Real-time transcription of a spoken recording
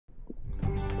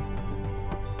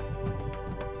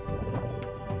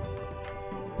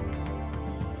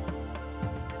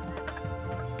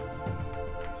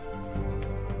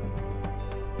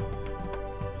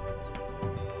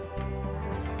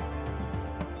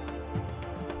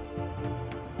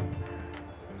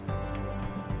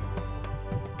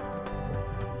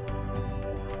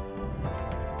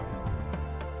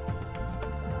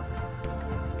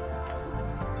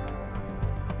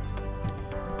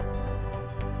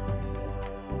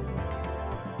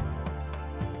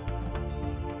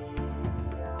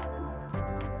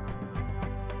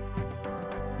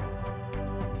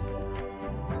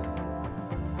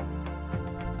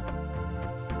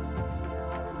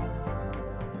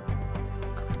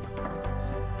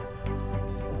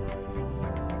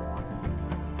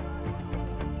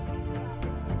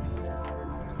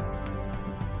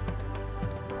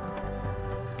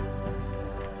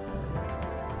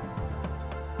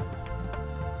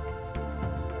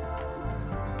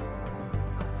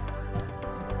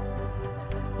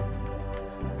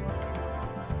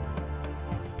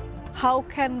how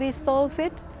can we solve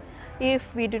it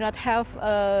if we do not have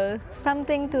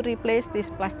something to replace this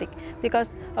plastic?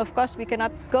 Because of course we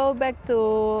cannot go back to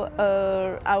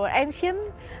our ancient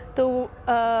to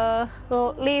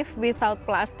live without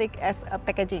plastic as a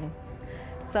packaging.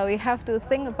 So we have to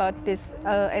think about this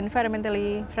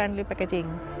environmentally friendly packaging.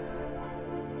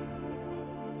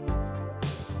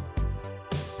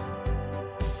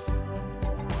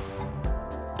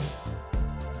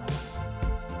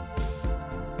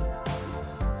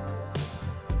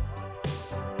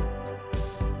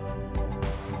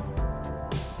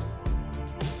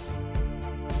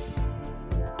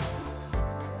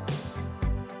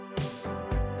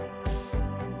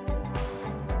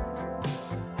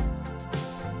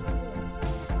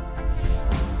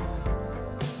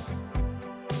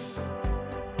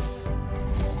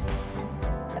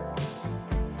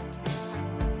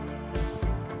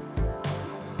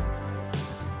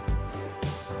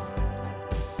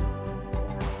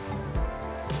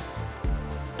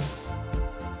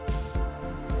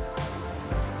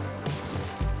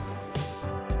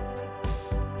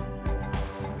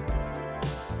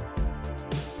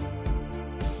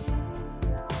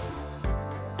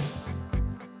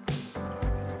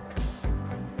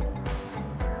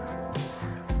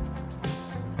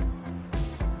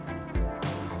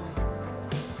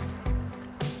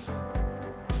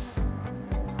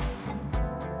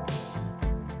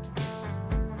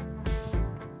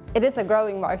 It is a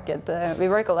growing market. We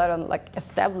work a lot on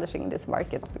establishing this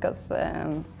market because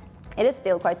it is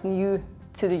still quite new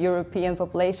to the European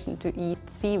population to eat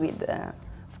seaweed.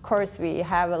 Of course, we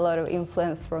have a lot of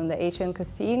influence from the Asian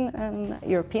cuisine, and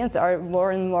Europeans are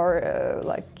more and more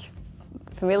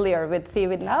familiar with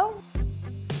seaweed now.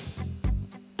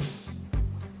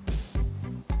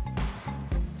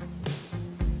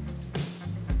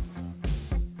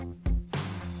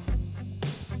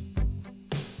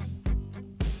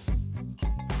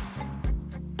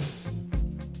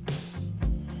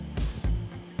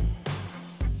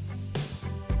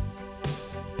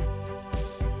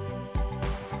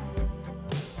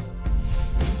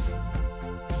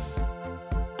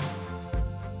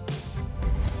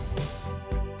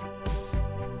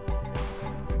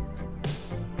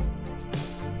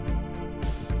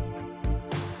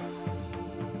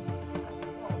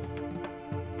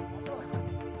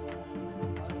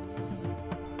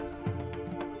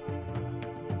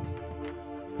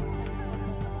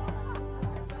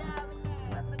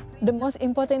 The most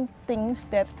important things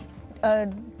that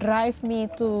drive me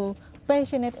to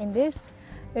passionate in this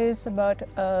is about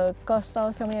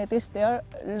coastal communities. They are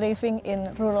living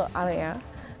in rural area,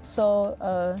 so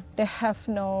they have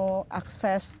no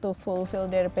access to fulfill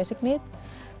their basic need.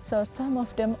 So some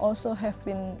of them also have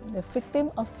been the victim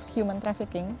of human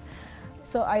trafficking.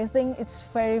 So I think it's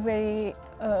very, very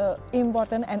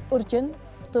important and urgent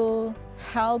to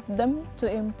help them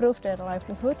to improve their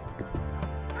livelihood.